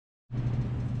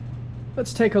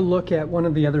Let's take a look at one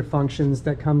of the other functions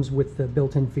that comes with the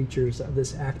built-in features of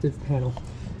this ActivPanel.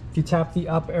 If you tap the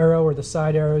up arrow or the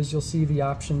side arrows, you'll see the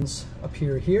options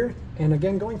appear here. And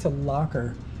again, going to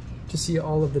Locker to see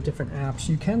all of the different apps.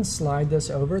 You can slide this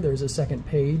over. There's a second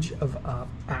page of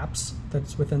apps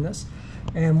that's within this.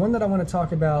 And one that I want to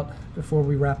talk about before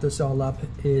we wrap this all up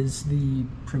is the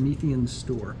Promethean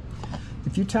Store.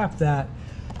 If you tap that,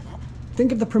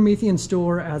 think of the Promethean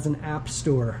Store as an app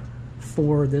store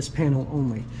for this panel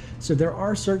only. So there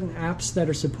are certain apps that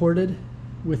are supported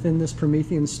within this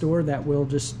Promethean Store that will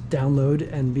just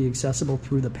download and be accessible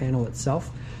through the panel itself.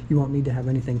 You won't need to have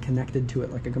anything connected to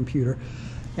it like a computer.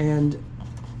 And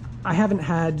I haven't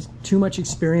had too much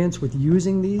experience with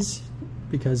using these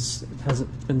because it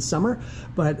hasn't been summer,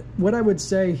 but what I would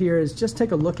say here is just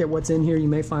take a look at what's in here. You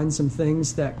may find some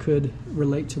things that could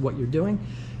relate to what you're doing.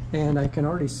 And I can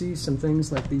already see some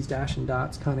things like these dash and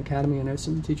dots, Khan Academy. I know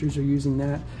some teachers are using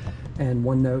that, and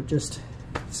OneNote. Just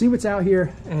see what's out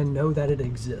here and know that it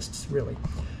exists, really.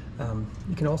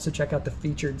 You can also check out the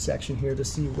featured section here to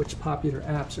see which popular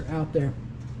apps are out there.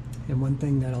 And one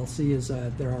thing that I'll see is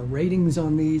there are ratings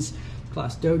on these.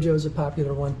 Class Dojo is a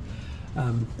popular one.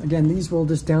 Again, these will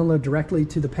just download directly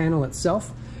to the panel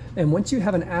itself. And once you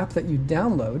have an app that you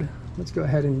download, let's go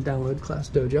ahead and download Class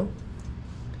Dojo.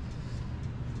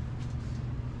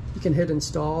 You can hit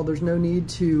install. There's no need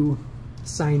to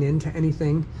sign in to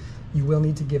anything. You will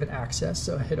need to give it access,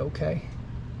 so hit OK.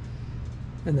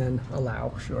 And then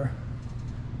allow, sure.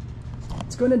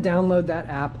 It's going to download that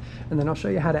app, and then I'll show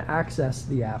you how to access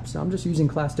the app. So I'm just using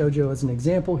Class Dojo as an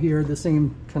example here. The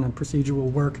same kind of procedure will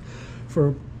work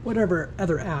for whatever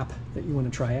other app that you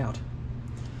want to try out.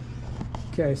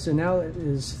 Okay, so now it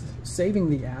is saving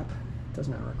the app. It does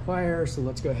not require, so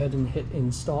let's go ahead and hit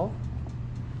install.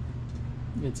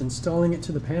 It's installing it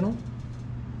to the panel.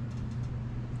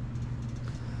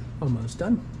 Almost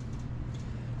done.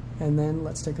 And then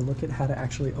let's take a look at how to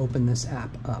actually open this app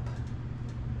up.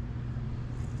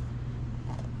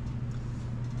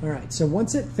 All right, so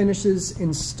once it finishes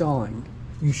installing,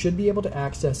 you should be able to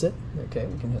access it. Okay,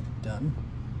 we can hit done.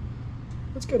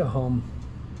 Let's go to home.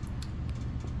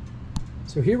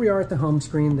 So here we are at the home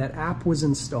screen. That app was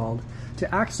installed.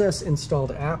 To access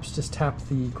installed apps, just tap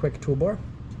the quick toolbar.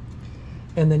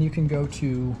 And then you can go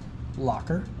to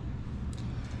Locker.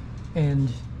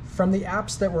 And from the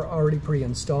apps that were already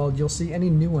pre-installed, you'll see any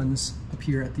new ones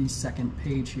appear at the second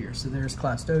page here. So there's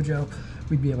Class Dojo.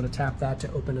 We'd be able to tap that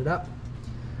to open it up.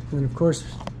 And then of course,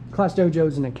 Class Dojo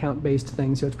is an account-based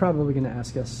thing, so it's probably going to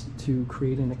ask us to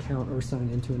create an account or sign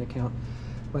into an account.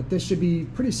 But this should be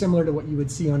pretty similar to what you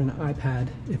would see on an iPad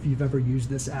if you've ever used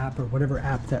this app or whatever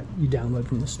app that you download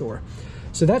from the store.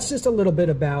 So that's just a little bit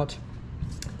about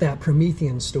that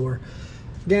Promethean Store.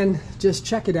 Again, just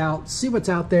check it out, see what's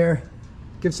out there,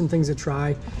 give some things a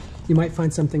try. You might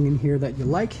find something in here that you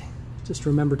like. Just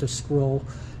remember to scroll,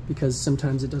 because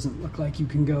sometimes it doesn't look like you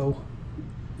can go.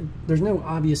 There's no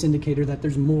obvious indicator that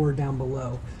there's more down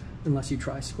below unless you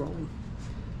try scrolling.